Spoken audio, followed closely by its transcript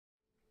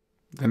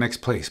The Next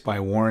Place by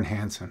Mark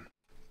Hansen.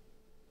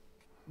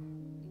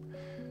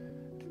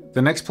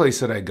 The next place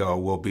that I go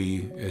will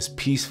be as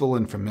peaceful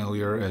and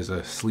familiar as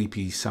a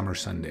sleepy summer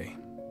Sunday,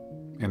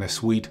 in a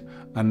sweet,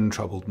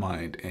 untroubled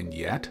mind, and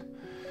yet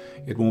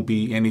it won't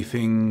be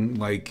anything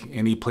like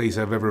any place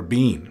I've ever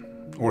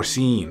been, or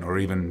seen, or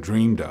even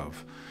dreamed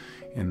of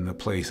in the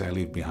place I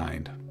leave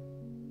behind.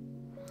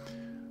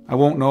 I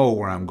won't know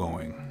where I'm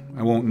going.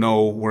 I won't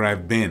know where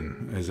I've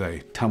been as I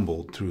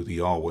tumbled through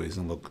the always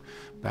and look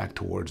back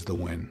towards the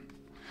wind.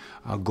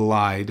 I'll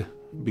glide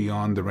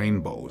beyond the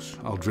rainbows.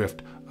 I'll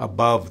drift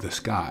above the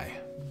sky.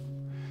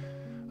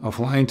 I'll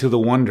fly into the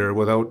wonder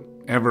without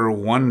ever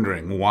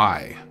wondering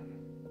why.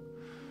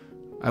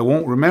 I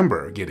won't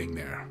remember getting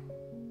there.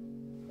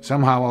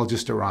 Somehow I'll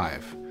just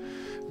arrive.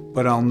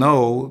 But I'll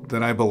know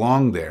that I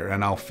belong there,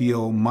 and I'll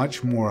feel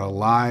much more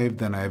alive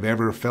than I've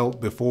ever felt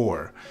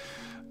before.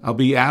 I'll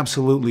be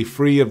absolutely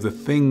free of the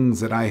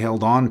things that I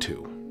held on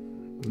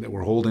to, that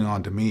were holding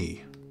on to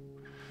me.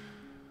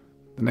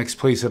 The next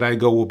place that I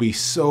go will be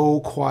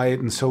so quiet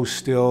and so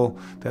still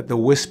that the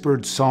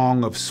whispered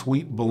song of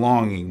sweet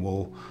belonging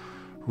will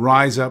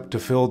rise up to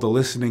fill the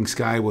listening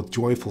sky with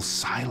joyful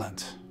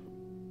silence,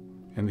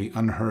 and the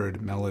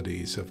unheard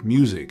melodies of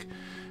music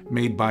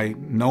made by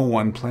no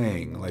one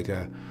playing, like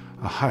a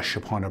hush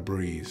upon a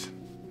breeze.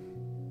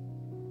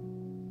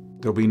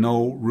 There'll be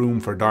no room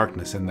for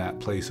darkness in that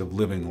place of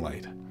living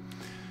light,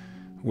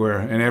 where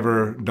an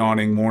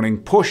ever-dawning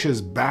morning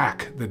pushes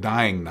back the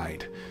dying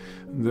night.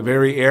 The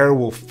very air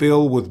will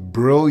fill with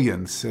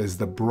brilliance as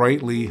the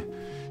brightly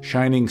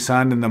shining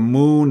sun and the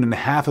moon and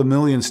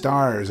 500,000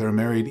 stars are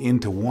married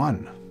into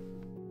one.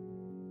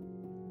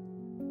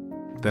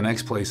 The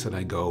next place that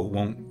I go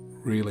won't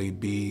really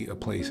be a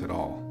place at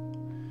all.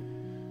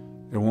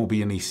 There won't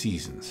be any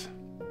seasons,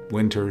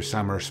 winter,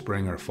 summer,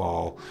 spring, or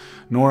fall,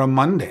 nor a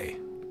Monday,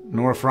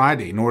 nor a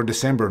Friday, nor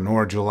December,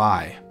 nor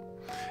July,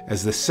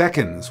 as the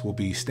seconds will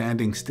be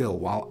standing still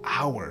while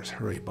hours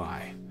hurry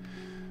by.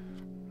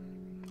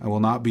 I will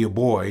not be a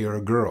boy or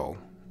a girl,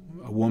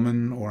 a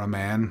woman or a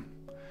man.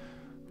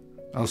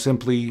 I'll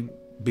simply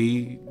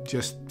be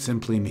just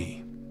simply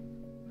me,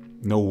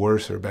 no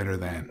worse or better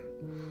than.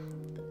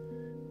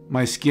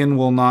 My skin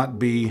will not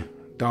be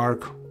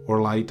dark or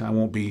light. I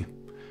won't be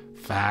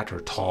fat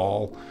or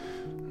tall.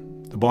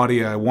 The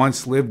body I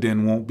once lived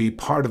in won't be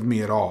part of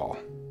me at all.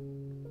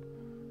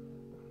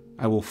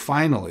 I will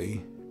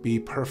finally be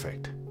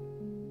perfect.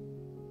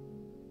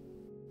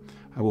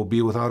 I will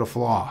be without a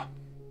flaw.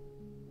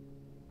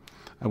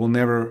 I will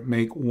never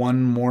make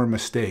one more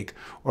mistake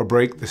or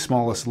break the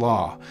smallest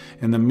law,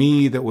 and the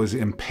me that was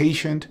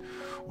impatient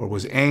or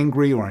was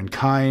angry or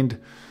unkind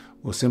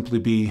will simply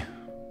be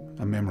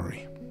a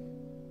memory,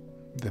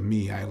 the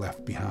me I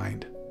left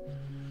behind.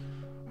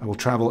 I will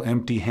travel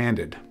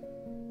empty-handed.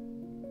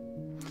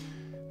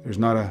 There's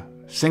not a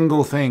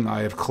single thing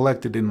I have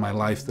collected in my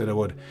life that I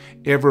would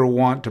ever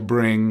want to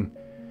bring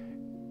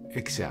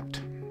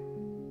except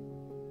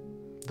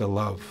the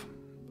love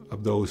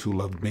of those who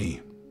loved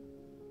me,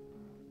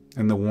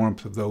 and the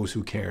warmth of those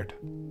who cared,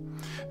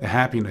 the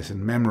happiness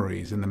and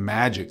memories and the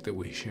magic that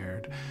we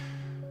shared.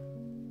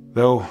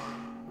 Though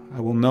I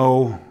will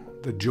know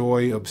the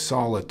joy of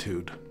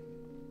solitude,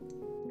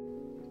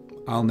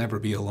 I'll never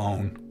be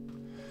alone.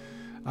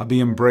 I'll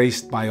be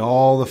embraced by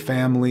all the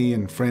family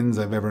and friends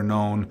I've ever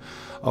known,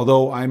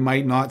 although I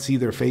might not see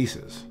their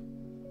faces.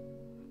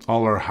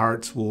 All our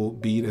hearts will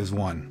beat as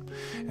one,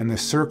 and the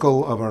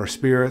circle of our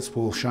spirits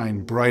will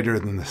shine brighter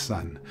than the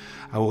sun.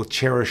 I will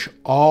cherish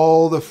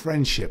all the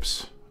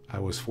friendships I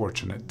was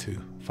fortunate to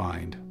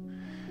find,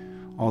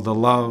 all the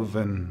love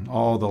and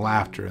all the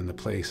laughter in the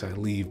place I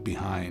leave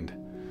behind.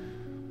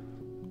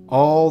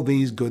 All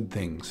these good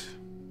things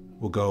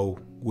will go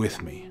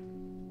with me.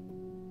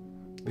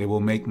 They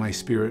will make my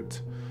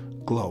spirit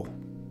glow,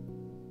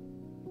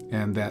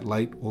 and that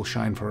light will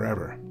shine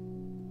forever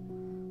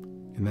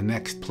in the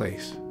next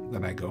place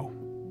that I go.